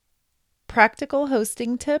practical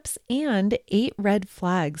hosting tips, and 8 red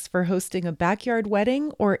flags for hosting a backyard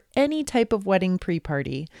wedding or any type of wedding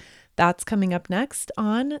pre-party. That's coming up next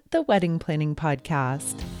on the Wedding Planning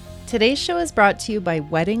Podcast. Today's show is brought to you by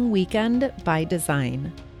Wedding Weekend by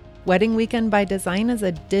Design. Wedding Weekend by Design is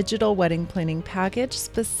a digital wedding planning package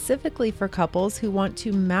specifically for couples who want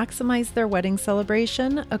to maximize their wedding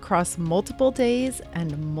celebration across multiple days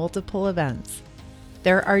and multiple events.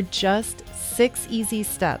 There are just 6 easy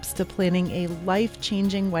steps to planning a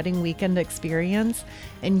life-changing wedding weekend experience,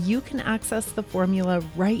 and you can access the formula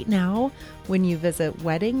right now when you visit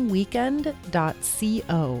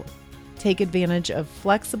weddingweekend.co. Take advantage of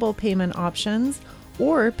flexible payment options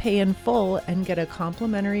or pay in full and get a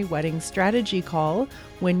complimentary wedding strategy call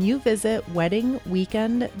when you visit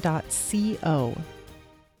weddingweekend.co.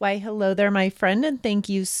 Why, hello there, my friend, and thank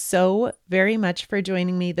you so very much for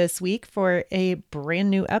joining me this week for a brand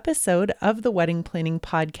new episode of the Wedding Planning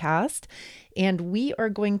Podcast. And we are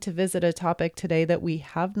going to visit a topic today that we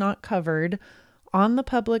have not covered on the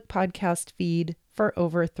public podcast feed for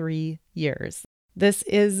over 3 years. This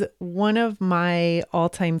is one of my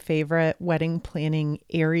all-time favorite wedding planning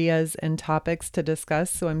areas and topics to discuss,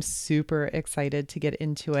 so I'm super excited to get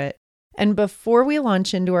into it. And before we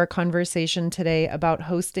launch into our conversation today about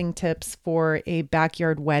hosting tips for a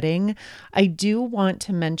backyard wedding, I do want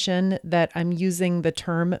to mention that I'm using the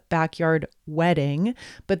term backyard wedding,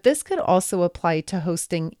 but this could also apply to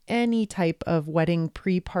hosting any type of wedding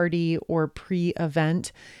pre-party or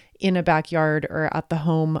pre-event in a backyard or at the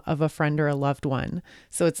home of a friend or a loved one.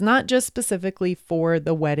 So it's not just specifically for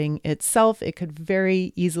the wedding itself. It could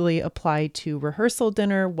very easily apply to rehearsal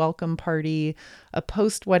dinner, welcome party, a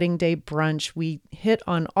post-wedding day brunch. We hit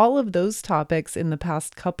on all of those topics in the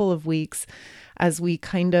past couple of weeks as we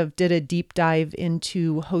kind of did a deep dive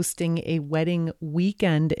into hosting a wedding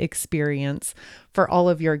weekend experience for all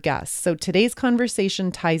of your guests. So today's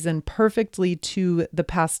conversation ties in perfectly to the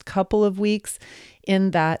past couple of weeks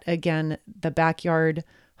in that, again, the backyard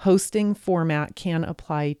hosting format can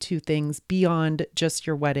apply to things beyond just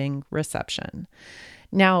your wedding reception.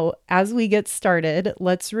 Now, as we get started,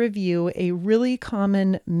 let's review a really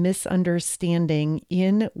common misunderstanding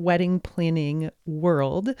in wedding planning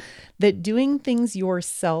world that doing things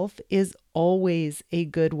yourself is always a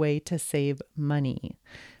good way to save money.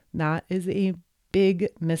 That is a big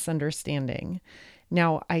misunderstanding.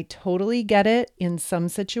 Now, I totally get it. In some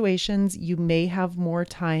situations, you may have more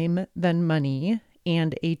time than money,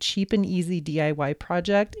 and a cheap and easy DIY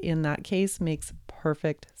project in that case makes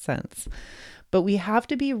perfect sense. But we have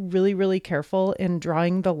to be really, really careful in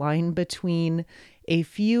drawing the line between a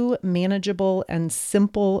few manageable and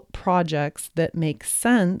simple projects that make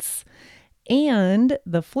sense, and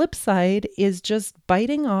the flip side is just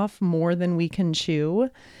biting off more than we can chew,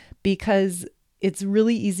 because it's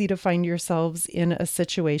really easy to find yourselves in a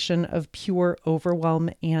situation of pure overwhelm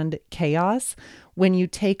and chaos when you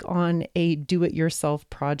take on a do-it-yourself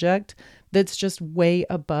project that's just way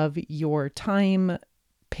above your time,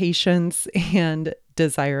 patience, and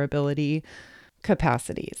desirability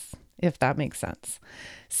capacities, if that makes sense.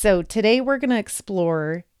 So today we're going to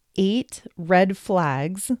explore 8 red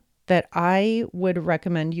flags that I would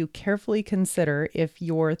recommend you carefully consider if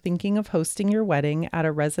you're thinking of hosting your wedding at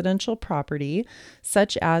a residential property,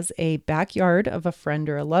 such as a backyard of a friend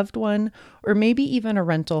or a loved one, or maybe even a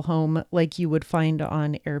rental home like you would find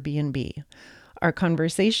on Airbnb. Our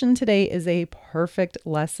conversation today is a perfect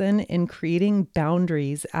lesson in creating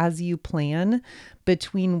boundaries as you plan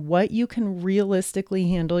between what you can realistically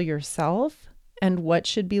handle yourself and what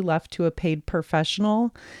should be left to a paid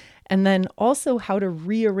professional, and then also how to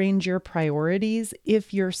rearrange your priorities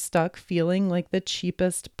if you're stuck feeling like the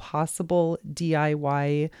cheapest possible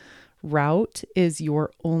DIY route is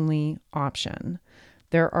your only option.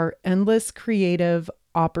 There are endless creative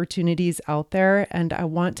opportunities out there, and I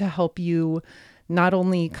want to help you not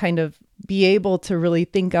only kind of be able to really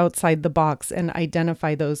think outside the box and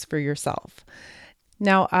identify those for yourself.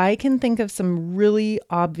 Now, I can think of some really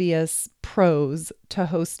obvious pros to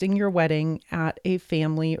hosting your wedding at a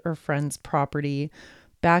family or friend's property,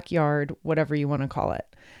 backyard, whatever you want to call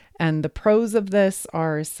it. And the pros of this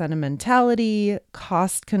are sentimentality,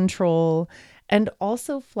 cost control, and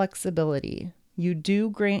also flexibility. You do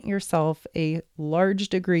grant yourself a large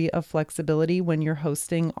degree of flexibility when you're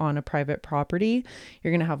hosting on a private property.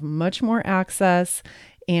 You're going to have much more access,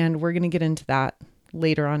 and we're going to get into that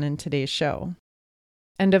later on in today's show.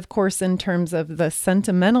 And of course, in terms of the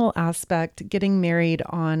sentimental aspect, getting married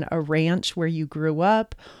on a ranch where you grew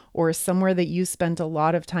up or somewhere that you spent a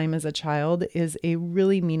lot of time as a child is a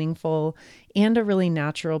really meaningful and a really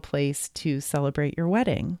natural place to celebrate your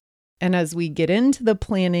wedding. And as we get into the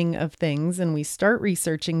planning of things and we start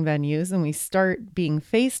researching venues and we start being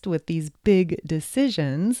faced with these big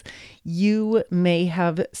decisions, you may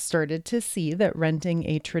have started to see that renting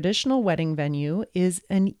a traditional wedding venue is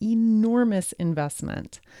an enormous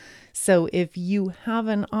investment. So if you have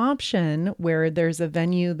an option where there's a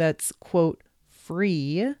venue that's, quote,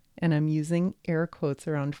 free, and I'm using air quotes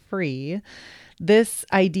around free, this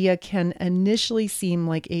idea can initially seem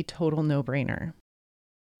like a total no-brainer.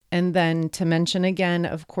 And then to mention again,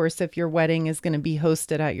 of course, if your wedding is going to be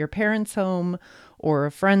hosted at your parents' home or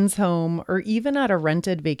a friend's home, or even at a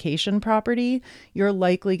rented vacation property, you're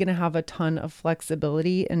likely going to have a ton of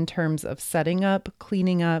flexibility in terms of setting up,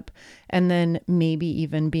 cleaning up, and then maybe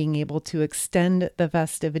even being able to extend the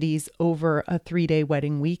festivities over a 3-day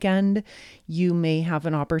wedding weekend. You may have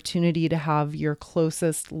an opportunity to have your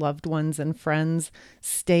closest loved ones and friends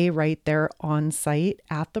stay right there on site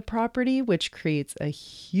at the property, which creates a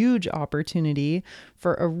huge opportunity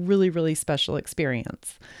for a really, really special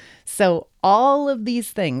experience. So all of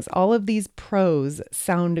these things, all of these pros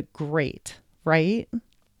sound great, right?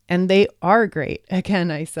 And they are great. Again,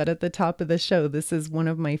 I said at the top of the show, this is one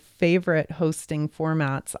of my favorite hosting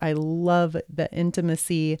formats. I love the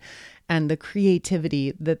intimacy and the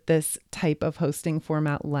creativity that this type of hosting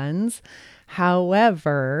format lends.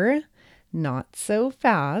 However, not so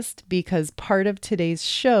fast, because part of today's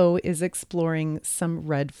show is exploring some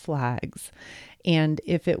red flags. And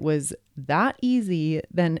if it was that easy,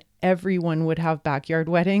 then everyone would have backyard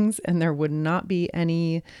weddings and there would not be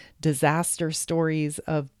any disaster stories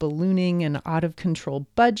of ballooning and out of control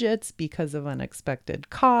budgets because of unexpected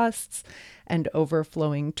costs and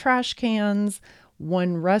overflowing trash cans,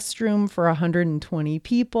 one restroom for 120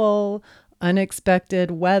 people, unexpected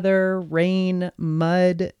weather, rain,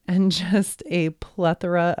 mud, and just a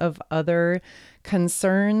plethora of other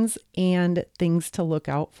concerns and things to look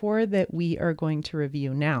out for that we are going to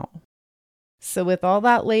review now. So with all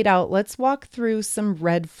that laid out, let's walk through some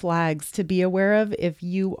red flags to be aware of if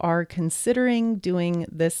you are considering doing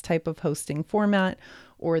this type of hosting format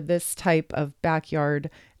or this type of backyard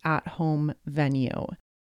at-home venue.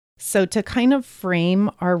 So to kind of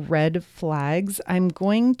frame our red flags, I'm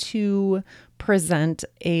going to present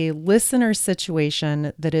a listener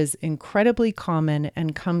situation that is incredibly common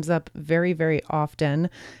and comes up very, very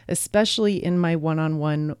often, especially in my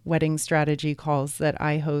one-on-one wedding strategy calls that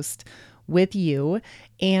I host with you.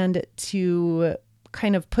 And to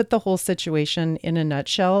kind of put the whole situation in a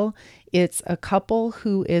nutshell, it's a couple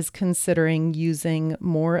who is considering using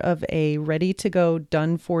more of a ready-to-go,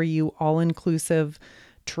 done-for-you, all-inclusive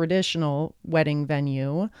traditional wedding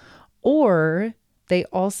venue, or they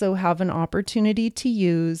also have an opportunity to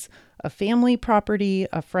use a family property,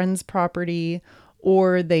 a friend's property,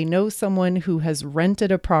 or they know someone who has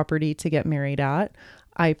rented a property to get married at.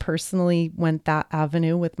 I personally went that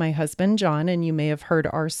avenue with my husband, John, and you may have heard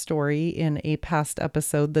our story in a past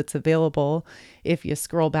episode that's available. If you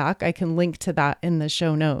scroll back, I can link to that in the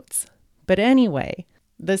show notes. But anyway,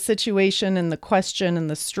 the situation and the question and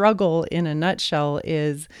the struggle in a nutshell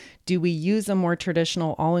is, do we use a more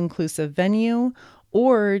traditional all-inclusive venue,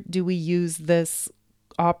 or do we use this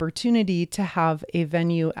opportunity to have a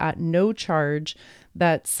venue at no charge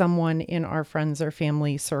that someone in our friends or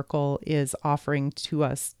family circle is offering to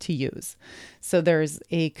us to use? So there's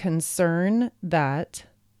a concern that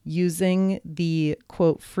using the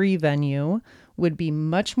quote free venue would be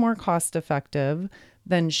much more cost effective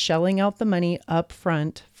than shelling out the money up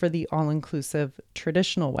front for the all-inclusive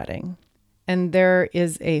traditional wedding. And there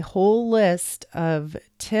is a whole list of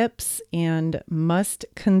tips and must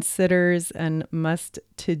considers and must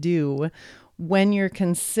to do when you're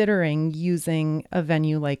considering using a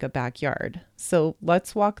venue like a backyard. So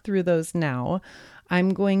let's walk through those now.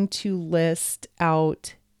 I'm going to list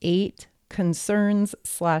out 8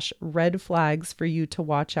 concerns/red flags for you to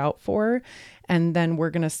watch out for. And then we're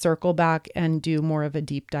going to circle back and do more of a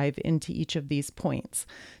deep dive into each of these points.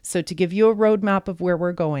 So to give you a roadmap of where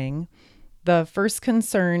we're going, the first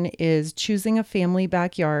concern is choosing a family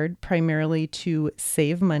backyard primarily to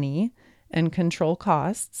save money and control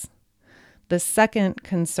costs. The second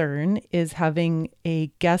concern is having a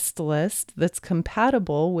guest list that's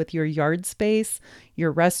compatible with your yard space,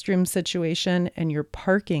 your restroom situation, and your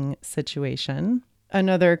parking situation.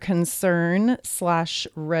 Another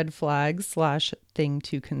concern/red flag/thing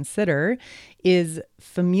to consider is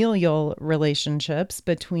familial relationships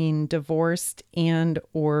between divorced and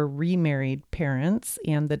or remarried parents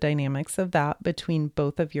and the dynamics of that between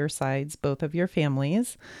both of your sides, both of your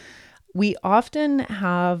families. We often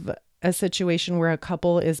have a situation where a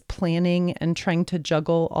couple is planning and trying to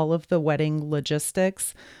juggle all of the wedding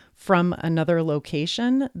logistics from another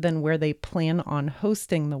location than where they plan on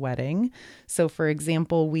hosting the wedding. So, for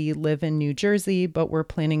example, we live in New Jersey, but we're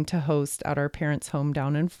planning to host at our parents' home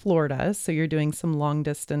down in Florida. So, you're doing some long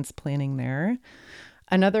distance planning there.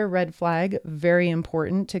 Another red flag, very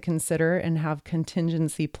important to consider and have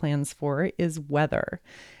contingency plans for, is weather.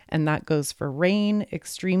 And that goes for rain,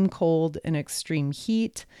 extreme cold, and extreme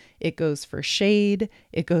heat. It goes for shade.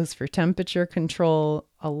 It goes for temperature control.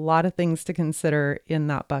 A lot of things to consider in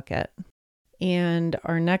that bucket. And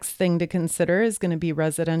our next thing to consider is going to be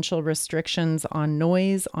residential restrictions on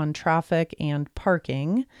noise, on traffic, and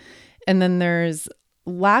parking. And then there's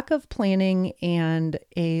lack of planning and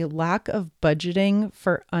a lack of budgeting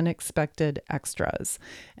for unexpected extras.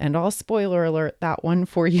 And I'll spoiler alert that one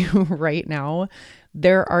for you right now.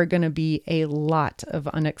 There are going to be a lot of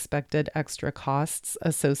unexpected extra costs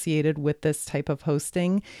associated with this type of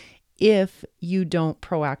hosting if you don't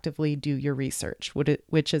proactively do your research,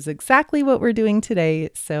 which is exactly what we're doing today.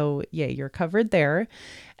 So yeah, you're covered there.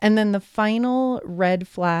 And then the final red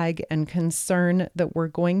flag and concern that we're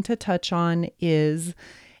going to touch on is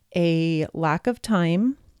a lack of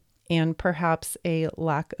time and perhaps a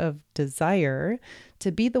lack of desire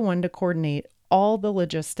to be the one to coordinate all the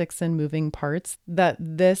logistics and moving parts that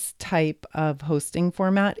this type of hosting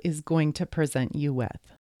format is going to present you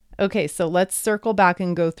with. Okay, so let's circle back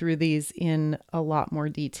and go through these in a lot more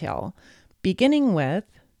detail. Beginning with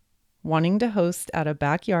wanting to host at a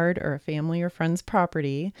backyard or a family or friend's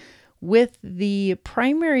property, with the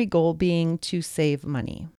primary goal being to save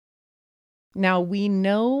money. Now, we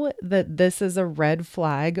know that this is a red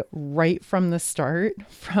flag right from the start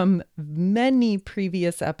from many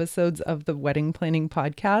previous episodes of the Wedding Planning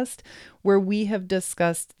Podcast, where we have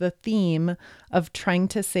discussed the theme of trying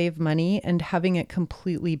to save money and having it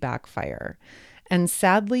completely backfire. And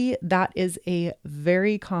sadly, that is a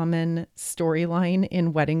very common storyline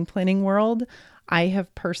in wedding planning world. I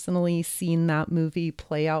have personally seen that movie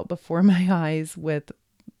play out before my eyes with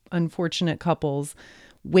unfortunate couples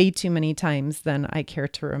way too many times than I care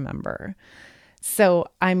to remember. So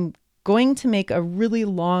I'm going to make a really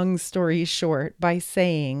long story short by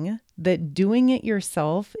saying that doing it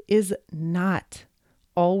yourself is not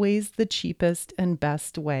always the cheapest and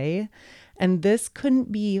best way. And this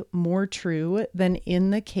couldn't be more true than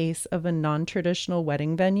in the case of a non-traditional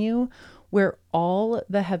wedding venue where all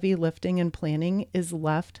the heavy lifting and planning is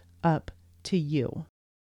left up to you.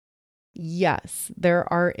 Yes,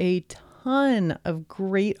 there are a ton of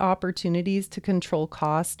great opportunities to control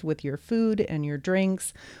cost with your food and your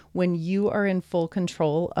drinks when you are in full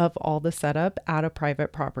control of all the setup at a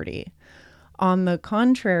private property. On the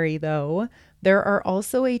contrary, though, there are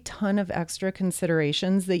also a ton of extra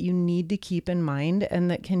considerations that you need to keep in mind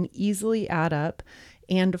and that can easily add up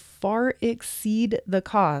and far exceed the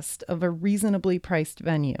cost of a reasonably priced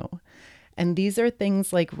venue. And these are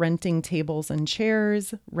things like renting tables and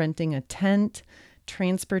chairs, renting a tent,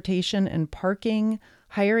 transportation and parking,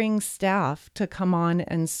 hiring staff to come on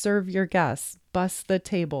and serve your guests, bus the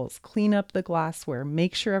tables, clean up the glassware,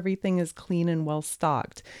 make sure everything is clean and well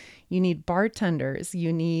stocked. You need bartenders,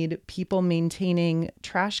 you need people maintaining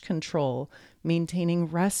trash control, maintaining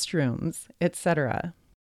restrooms, etc.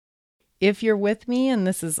 If you're with me and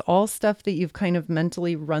this is all stuff that you've kind of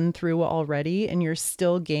mentally run through already and you're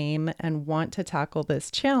still game and want to tackle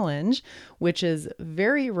this challenge, which is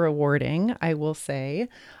very rewarding, I will say,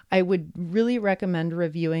 I would really recommend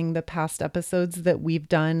reviewing the past episodes that we've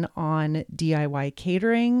done on DIY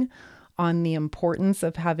catering, on the importance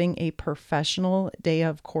of having a professional day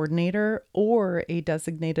of coordinator or a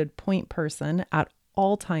designated point person at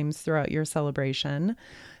all times throughout your celebration.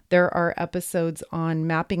 There are episodes on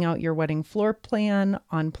mapping out your wedding floor plan,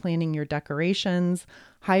 on planning your decorations,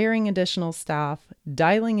 hiring additional staff,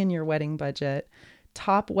 dialing in your wedding budget,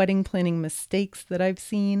 top wedding planning mistakes that I've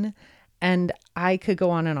seen, and I could go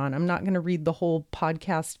on and on. I'm not going to read the whole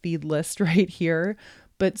podcast feed list right here,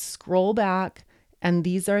 but scroll back, and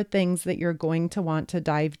these are things that you're going to want to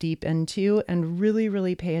dive deep into and really,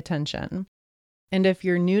 really pay attention. And if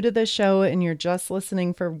you're new to the show and you're just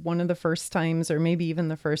listening for one of the first times, or maybe even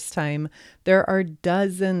the first time, there are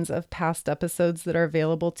dozens of past episodes that are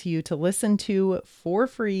available to you to listen to for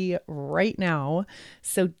free right now.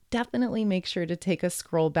 So definitely make sure to take a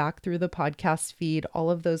scroll back through the podcast feed,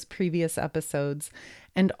 all of those previous episodes,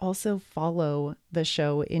 and also follow the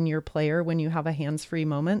show in your player when you have a hands-free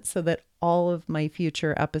moment so that all of my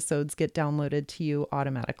future episodes get downloaded to you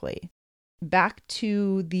automatically. Back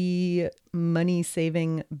to the money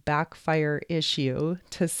saving backfire issue,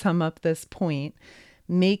 to sum up this point,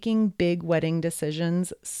 making big wedding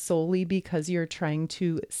decisions solely because you're trying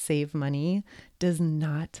to save money does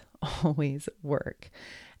not always work.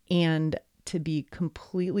 And to be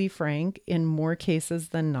completely frank, in more cases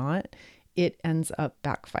than not, it ends up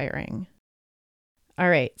backfiring. All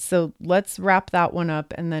right, so let's wrap that one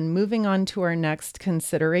up and then moving on to our next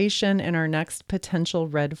consideration and our next potential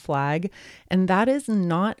red flag, and that is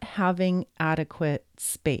not having adequate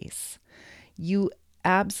space. You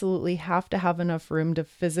absolutely have to have enough room to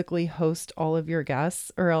physically host all of your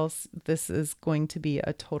guests, or else this is going to be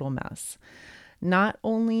a total mess. Not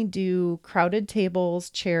only do crowded tables,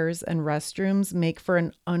 chairs, and restrooms make for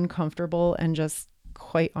an uncomfortable and just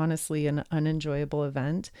quite honestly an unenjoyable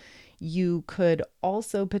event, you could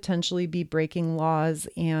also potentially be breaking laws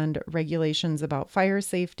and regulations about fire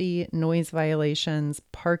safety, noise violations,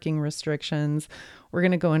 parking restrictions. We're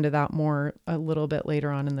going to go into that more a little bit later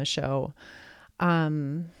on in the show.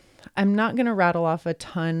 I'm not going to rattle off a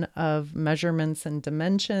ton of measurements and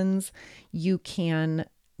dimensions. You can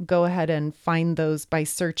go ahead and find those by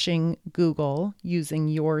searching Google using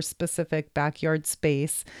your specific backyard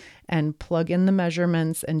space and plug in the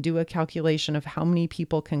measurements and do a calculation of how many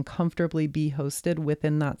people can comfortably be hosted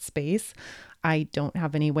within that space. I don't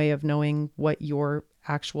have any way of knowing what your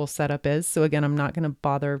actual setup is. So again, I'm not going to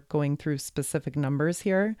bother going through specific numbers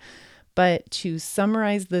here. But to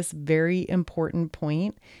summarize this very important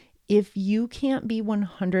point, if you can't be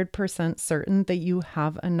 100% certain that you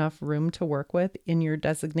have enough room to work with in your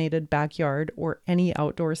designated backyard or any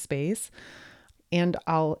outdoor space, and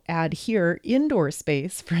I'll add here indoor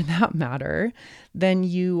space for that matter, then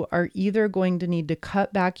you are either going to need to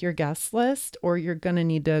cut back your guest list or you're going to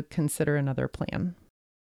need to consider another plan.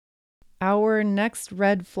 Our next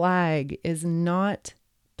red flag is not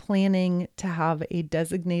planning to have a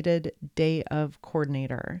designated day of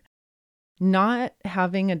coordinator. Not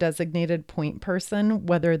having a designated point person,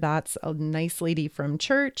 whether that's a nice lady from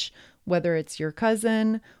church, whether it's your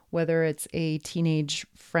cousin, whether it's a teenage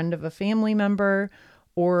friend of a family member,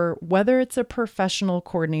 or whether it's a professional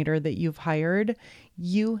coordinator that you've hired,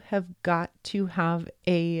 you have got to have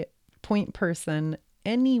a point person,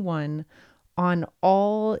 anyone, on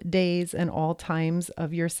all days and all times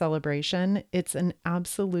of your celebration. It's an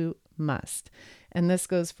absolute must. And this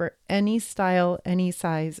goes for any style, any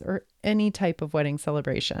size, or any type of wedding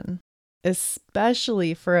celebration,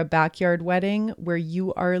 especially for a backyard wedding where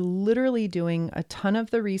you are literally doing a ton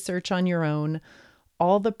of the research on your own,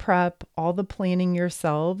 all the prep, all the planning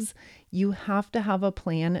yourselves. You have to have a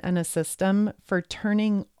plan and a system for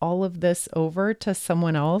turning all of this over to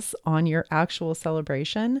someone else on your actual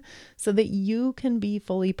celebration so that you can be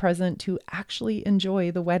fully present to actually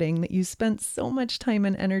enjoy the wedding that you spent so much time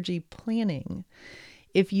and energy planning.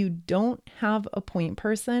 If you don't have a point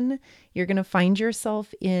person, you're going to find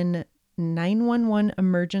yourself in 911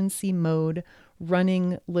 emergency mode,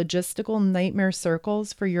 running logistical nightmare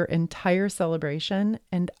circles for your entire celebration,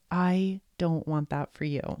 and I don't want that for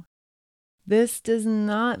you. This does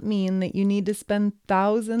not mean that you need to spend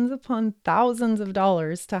thousands upon thousands of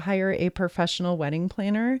dollars to hire a professional wedding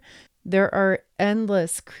planner. There are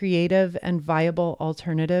endless creative and viable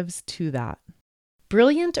alternatives to that.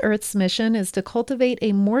 Brilliant Earth's mission is to cultivate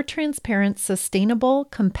a more transparent, sustainable,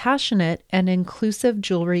 compassionate, and inclusive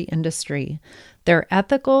jewelry industry. Their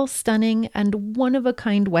ethical, stunning, and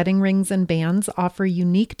one-of-a-kind wedding rings and bands offer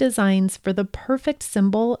unique designs for the perfect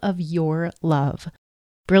symbol of your love.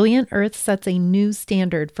 Brilliant Earth sets a new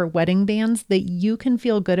standard for wedding bands that you can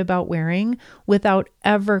feel good about wearing without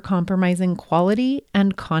ever compromising quality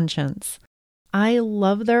and conscience. I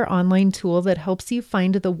love their online tool that helps you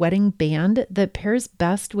find the wedding band that pairs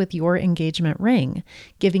best with your engagement ring,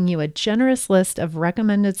 giving you a generous list of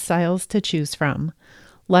recommended styles to choose from.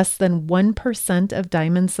 Less than 1% of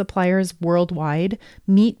diamond suppliers worldwide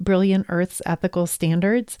meet Brilliant Earth's ethical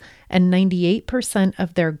standards, and 98%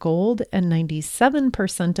 of their gold and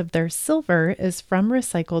 97% of their silver is from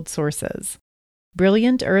recycled sources.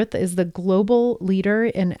 Brilliant Earth is the global leader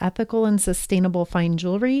in ethical and sustainable fine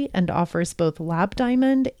jewelry and offers both lab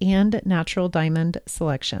diamond and natural diamond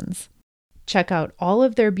selections. Check out all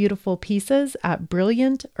of their beautiful pieces at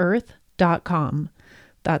brilliantearth.com.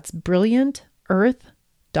 That's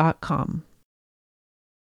brilliantearth.com.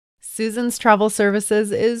 Susan's Travel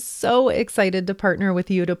Services is so excited to partner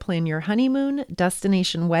with you to plan your honeymoon,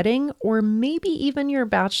 destination wedding, or maybe even your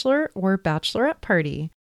bachelor or bachelorette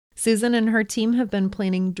party. Susan and her team have been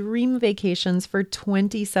planning dream vacations for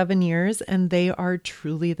 27 years, and they are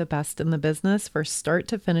truly the best in the business for start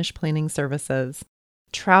to finish planning services.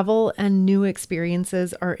 Travel and new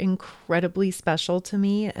experiences are incredibly special to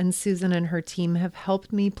me, and Susan and her team have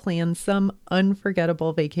helped me plan some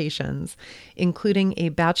unforgettable vacations, including a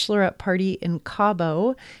bachelorette party in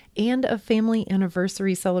Cabo and a family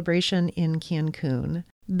anniversary celebration in Cancun.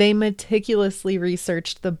 They meticulously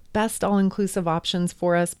researched the best all-inclusive options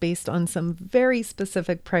for us based on some very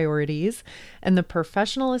specific priorities, and the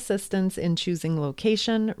professional assistance in choosing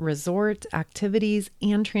location, resort, activities,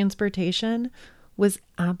 and transportation was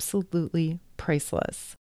absolutely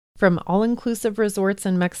priceless. From all-inclusive resorts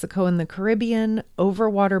in Mexico and the Caribbean,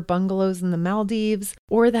 overwater bungalows in the Maldives,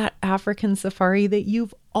 or that African safari that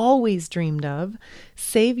you've always dreamed of,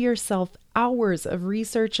 save yourself hours of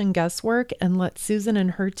research and guesswork and let Susan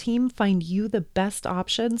and her team find you the best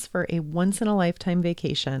options for a once-in-a-lifetime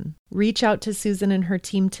vacation. Reach out to Susan and her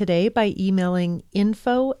team today by emailing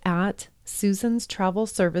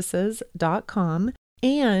info@susanstravelservices.com.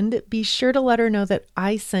 And be sure to let her know that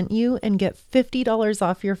I sent you and get $50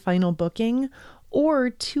 off your final booking or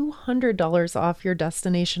 $200 off your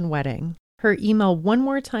destination wedding. Her email one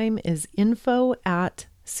more time is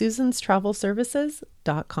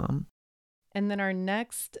info@susanstravelservices.com. And then our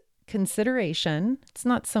next consideration, it's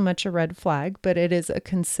not so much a red flag, but it is a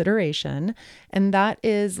consideration, and that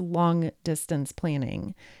is long distance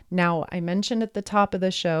planning. Now, I mentioned at the top of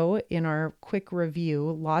the show in our quick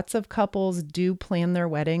review, lots of couples do plan their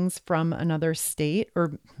weddings from another state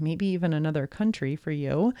or maybe even another country for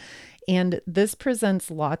you. And this presents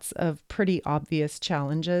lots of pretty obvious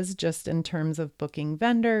challenges just in terms of booking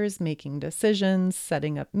vendors, making decisions,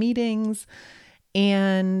 setting up meetings,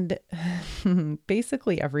 and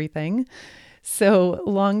basically everything. So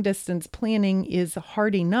long distance planning is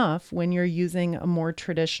hard enough when you're using a more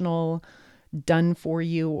traditional done for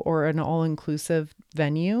you or an all-inclusive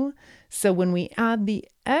venue. So when we add the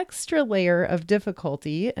extra layer of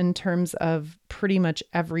difficulty in terms of pretty much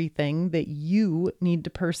everything that you need to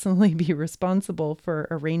personally be responsible for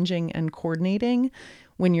arranging and coordinating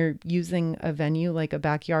when you're using a venue like a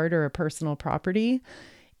backyard or a personal property,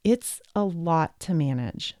 it's a lot to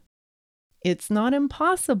manage. It's not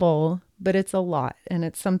impossible, but it's a lot, and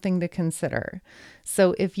it's something to consider.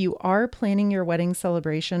 So if you are planning your wedding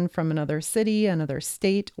celebration from another city, another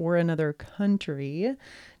state, or another country,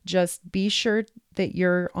 just be sure that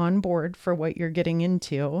you're on board for what you're getting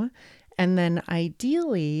into. And then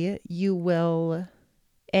ideally, you will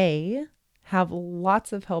have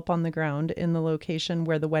lots of help on the ground in the location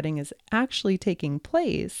where the wedding is actually taking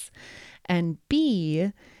place. And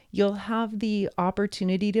B, you'll have the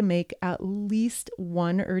opportunity to make at least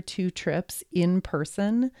 1 or 2 trips in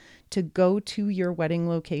person to go to your wedding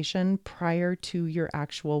location prior to your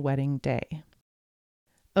actual wedding day.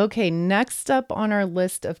 Okay, next up on our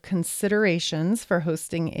list of considerations for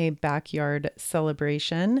hosting a backyard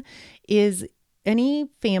celebration is any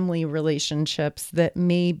family relationships that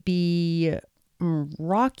may be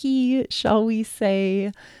rocky, shall we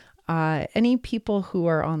say, any people who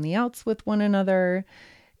are on the outs with one another.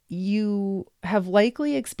 You have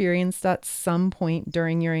likely experienced at some point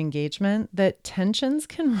during your engagement that tensions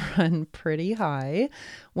can run pretty high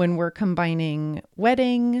when we're combining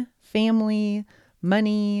wedding, family,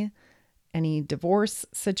 money, any divorce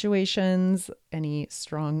situations, any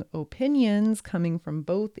strong opinions coming from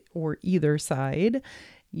both or either side.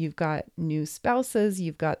 You've got new spouses,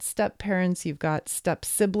 you've got step parents, you've got step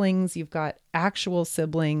siblings, you've got actual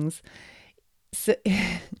siblings. So,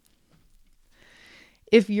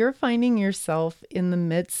 if you're finding yourself in the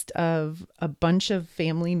midst of a bunch of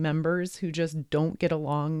family members who just don't get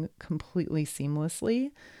along completely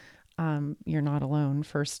seamlessly, you're not alone,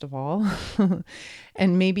 first of all.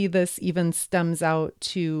 And maybe this even stems out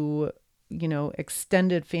to,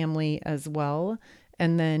 extended family as well.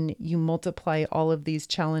 And then you multiply all of these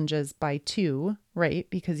challenges by 2, right?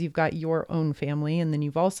 Because you've got your own family, and then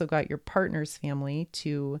you've also got your partner's family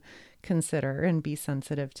to consider and be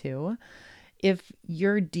sensitive to. If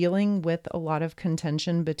you're dealing with a lot of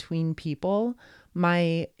contention between people,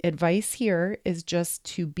 my advice here is just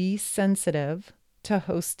to be sensitive to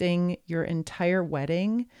hosting your entire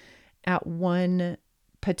wedding at one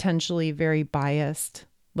potentially very biased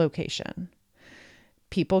location.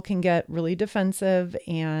 People can get really defensive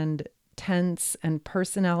and tense, and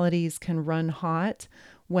personalities can run hot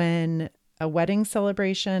when a wedding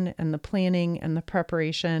celebration and the planning and the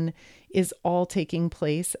preparation is all taking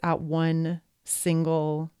place at one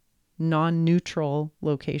single non-neutral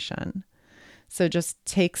location. So just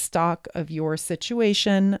take stock of your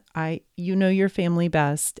situation. You know your family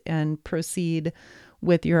best, and proceed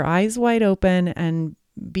with your eyes wide open and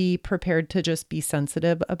be prepared to just be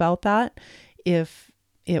sensitive about that if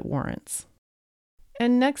it warrants.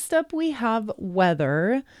 And next up we have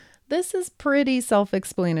weather. This is pretty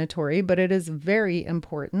self-explanatory, but it is very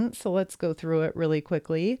important. So let's go through it really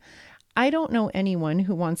quickly. I don't know anyone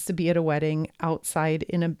who wants to be at a wedding outside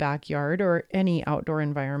in a backyard or any outdoor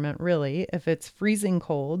environment, really, if it's freezing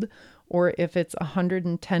cold or if it's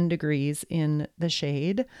 110 degrees in the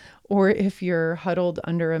shade, or if you're huddled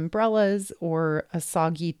under umbrellas or a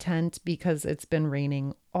soggy tent because it's been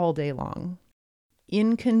raining all day long.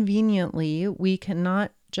 Inconveniently, we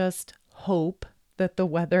cannot just hope that the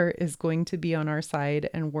weather is going to be on our side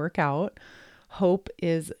and work out. Hope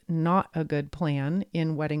is not a good plan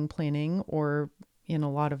in wedding planning or in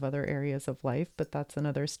a lot of other areas of life, but that's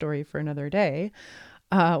another story for another day.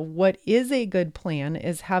 What is a good plan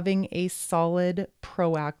is having a solid,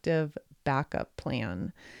 proactive backup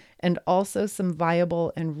plan, and also some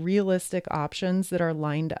viable and realistic options that are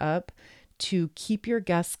lined up to keep your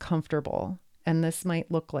guests comfortable. And this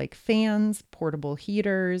might look like fans, portable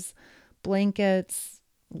heaters, blankets,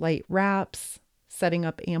 light wraps, setting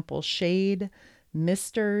up ample shade,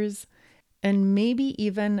 misters, and maybe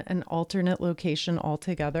even an alternate location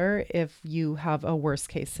altogether if you have a worst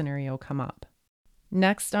case scenario come up.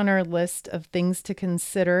 Next on our list of things to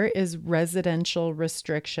consider is residential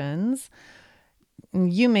restrictions.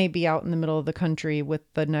 You may be out in the middle of the country with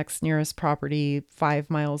the next nearest property 5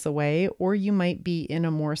 miles away, or you might be in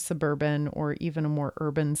a more suburban or even a more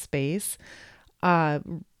urban space.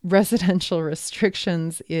 Residential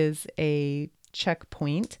restrictions is a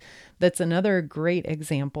checkpoint. That's another great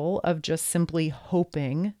example of just simply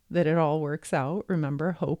hoping that it all works out.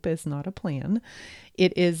 Remember, hope is not a plan.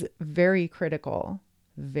 It is very critical,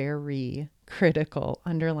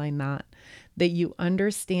 underline that you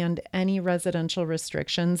understand any residential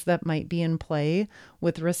restrictions that might be in play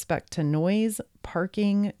with respect to noise,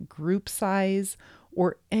 parking, group size,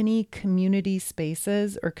 or any community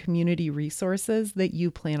spaces or community resources that you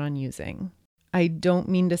plan on using. I don't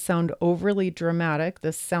mean to sound overly dramatic.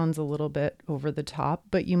 This sounds a little bit over the top,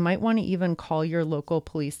 but you might want to even call your local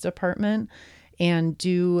police department and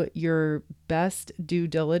do your best due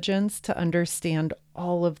diligence to understand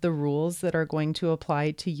all of the rules that are going to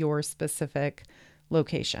apply to your specific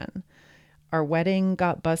location. Our wedding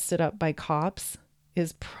got busted up by cops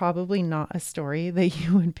is probably not a story that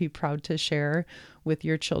you would be proud to share with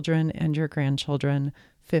your children and your grandchildren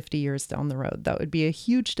 50 years down the road. That would be a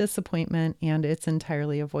huge disappointment, and it's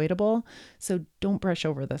entirely avoidable. So don't brush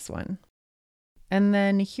over this one. And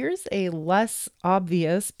then here's a less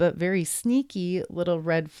obvious but very sneaky little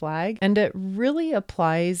red flag, and it really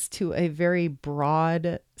applies to a very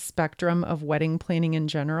broad spectrum of wedding planning in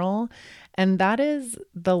general, and that is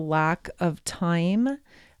the lack of time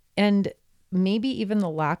and maybe even the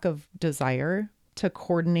lack of desire to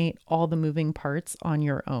coordinate all the moving parts on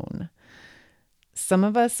your own. Some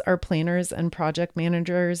of us are planners and project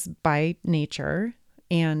managers by nature,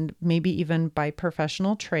 and maybe even by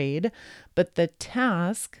professional trade, but the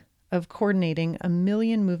task of coordinating a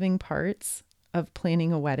million moving parts of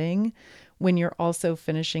planning a wedding when you're also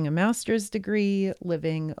finishing a master's degree,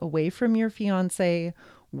 living away from your fiance,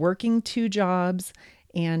 working 2 jobs,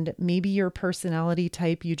 and maybe your personality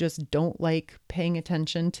type, you just don't like paying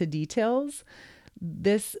attention to details,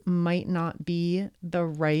 this might not be the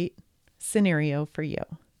right scenario for you.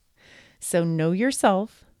 So know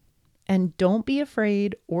yourself and don't be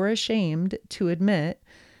afraid or ashamed to admit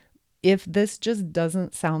if this just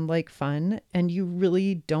doesn't sound like fun and you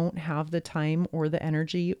really don't have the time or the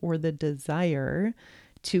energy or the desire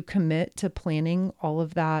to commit to planning all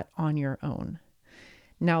of that on your own.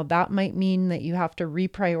 Now, that might mean that you have to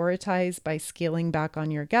reprioritize by scaling back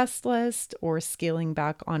on your guest list or scaling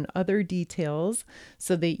back on other details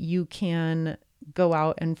so that you can go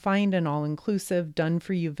out and find an all-inclusive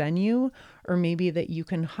done-for-you venue, or maybe that you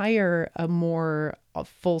can hire a more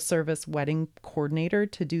full-service wedding coordinator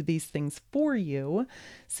to do these things for you.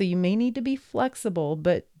 So you may need to be flexible,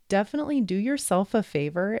 but definitely do yourself a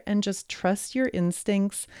favor and just trust your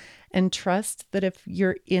instincts and trust that if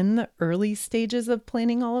you're in the early stages of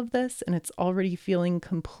planning all of this and it's already feeling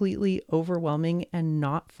completely overwhelming and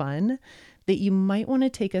not fun, that you might want to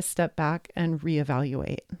take a step back and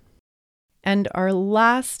reevaluate. And our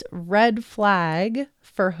last red flag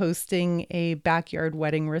for hosting a backyard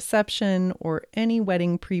wedding reception or any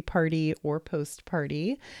wedding pre-party or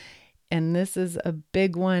post-party, and this is a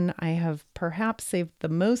big one, I have perhaps saved the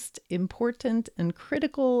most important and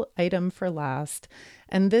critical item for last,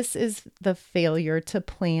 and this is the failure to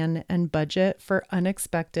plan and budget for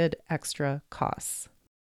unexpected extra costs.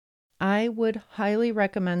 I would highly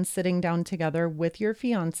recommend sitting down together with your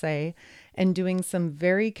fiance and doing some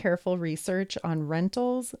very careful research on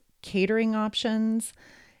rentals, catering options,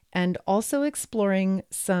 and also exploring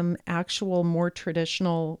some actual more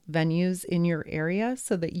traditional venues in your area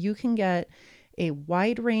so that you can get a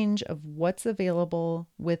wide range of what's available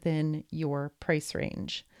within your price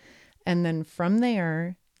range. And then from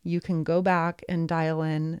there, you can go back and dial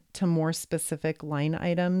in to more specific line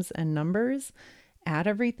items and numbers, add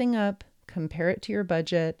everything up, compare it to your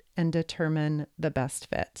budget, and determine the best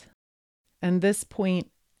fit. And this point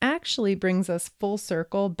actually brings us full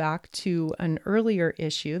circle back to an earlier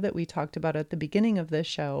issue that we talked about at the beginning of this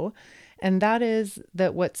show. And that is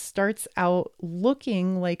that what starts out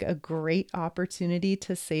looking like a great opportunity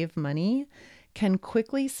to save money can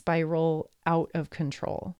quickly spiral out of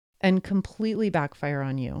control and completely backfire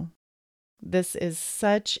on you. This is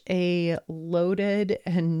such a loaded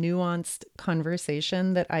and nuanced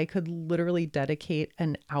conversation that I could literally dedicate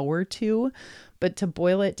an hour to. But to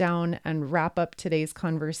boil it down and wrap up today's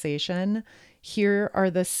conversation, here are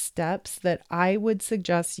the steps that I would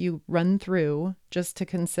suggest you run through just to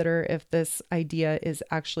consider if this idea is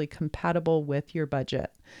actually compatible with your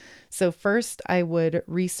budget. So first, I would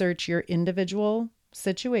research your individual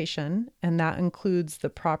situation, and that includes the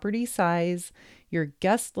property size, your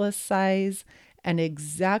guest list size, and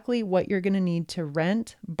exactly what you're going to need to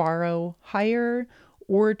rent, borrow, hire,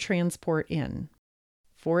 or transport in.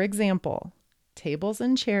 For example, tables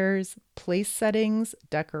and chairs, place settings,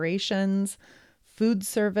 decorations, food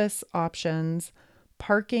service options,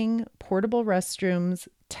 parking, portable restrooms,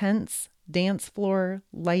 tents, dance floor,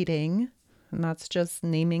 lighting. And that's just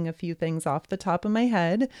naming a few things off the top of my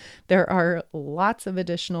head. There are lots of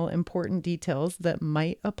additional important details that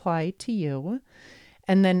might apply to you.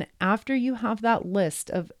 And then after you have that list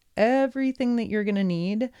of everything that you're going to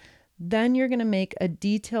need, then you're going to make a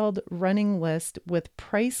detailed running list with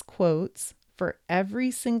price quotes for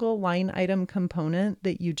every single line item component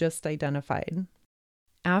that you just identified.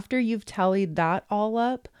 After you've tallied that all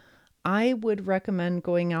up, I would recommend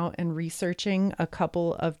going out and researching a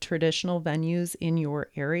couple of traditional venues in your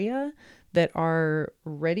area that are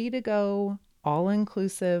ready to go,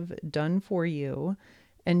 all-inclusive, done for you,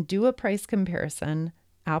 and do a price comparison,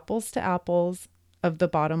 apples to apples, of the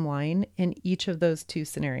bottom line in each of those two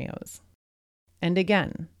scenarios. And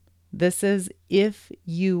again, this is if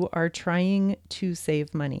you are trying to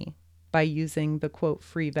save money by using the quote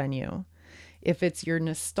free venue. If it's your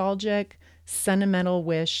nostalgic, sentimental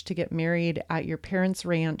wish to get married at your parents'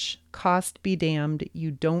 ranch, cost be damned,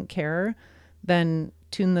 you don't care, then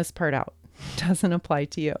tune this part out. Doesn't apply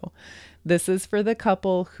to you. This is for the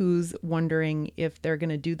couple who's wondering if they're going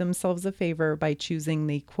to do themselves a favor by choosing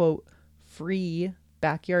the quote free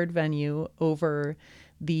backyard venue over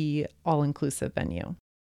the all-inclusive venue.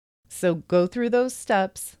 So go through those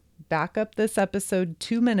steps, back up this episode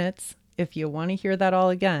 2 minutes if you want to hear that all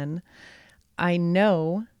again. I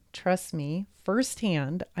know, trust me,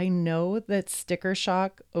 firsthand, I know that sticker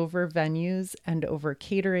shock over venues and over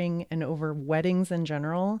catering and over weddings in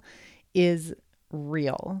general is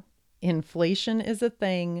real. Inflation is a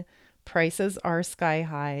thing. Prices are sky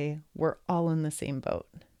high. We're all in the same boat.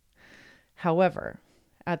 However,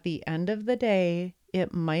 at the end of the day,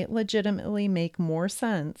 it might legitimately make more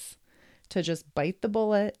sense to just bite the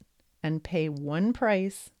bullet and pay one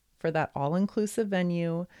price for that all-inclusive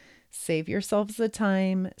venue, save yourselves the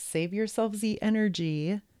time, save yourselves the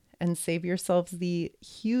energy, and save yourselves the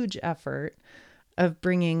huge effort of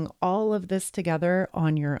bringing all of this together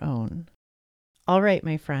on your own. All right,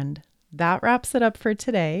 my friend, that wraps it up for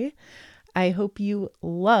today. I hope you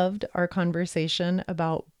loved our conversation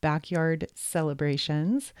about backyard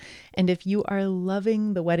celebrations. And if you are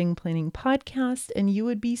loving the Wedding Planning Podcast and you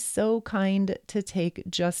would be so kind to take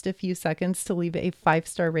just a few seconds to leave a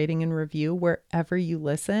 5-star rating and review wherever you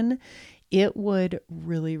listen, it would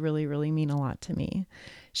really, really, really mean a lot to me.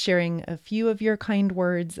 Sharing a few of your kind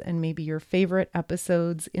words and maybe your favorite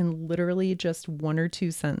episodes in literally just 1 or 2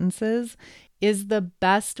 sentences is the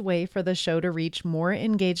best way for the show to reach more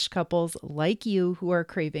engaged couples like you who are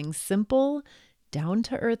craving simple,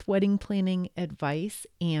 down-to-earth wedding planning advice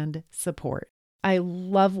and support. I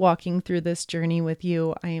love walking through this journey with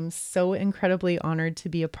you. I am so incredibly honored to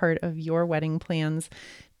be a part of your wedding plans.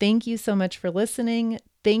 Thank you so much for listening.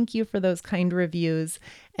 Thank you for those kind reviews.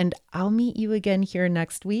 And I'll meet you again here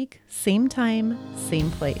next week, same time, same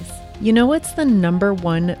place. You know what's the number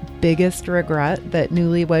one biggest regret that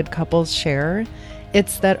newlywed couples share?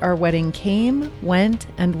 It's that our wedding came, went,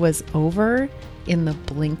 and was over in the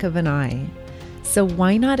blink of an eye. So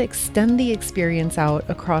why not extend the experience out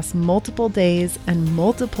across multiple days and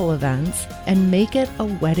multiple events and make it a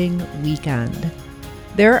wedding weekend?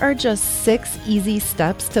 There are just 6 easy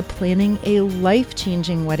steps to planning a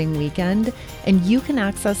life-changing wedding weekend, and you can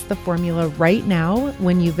access the formula right now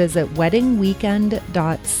when you visit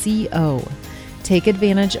weddingweekend.co. Take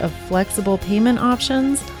advantage of flexible payment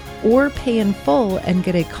options or pay in full and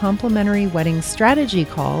get a complimentary wedding strategy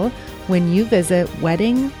call when you visit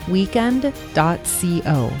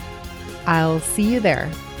weddingweekend.co. I'll see you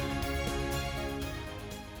there.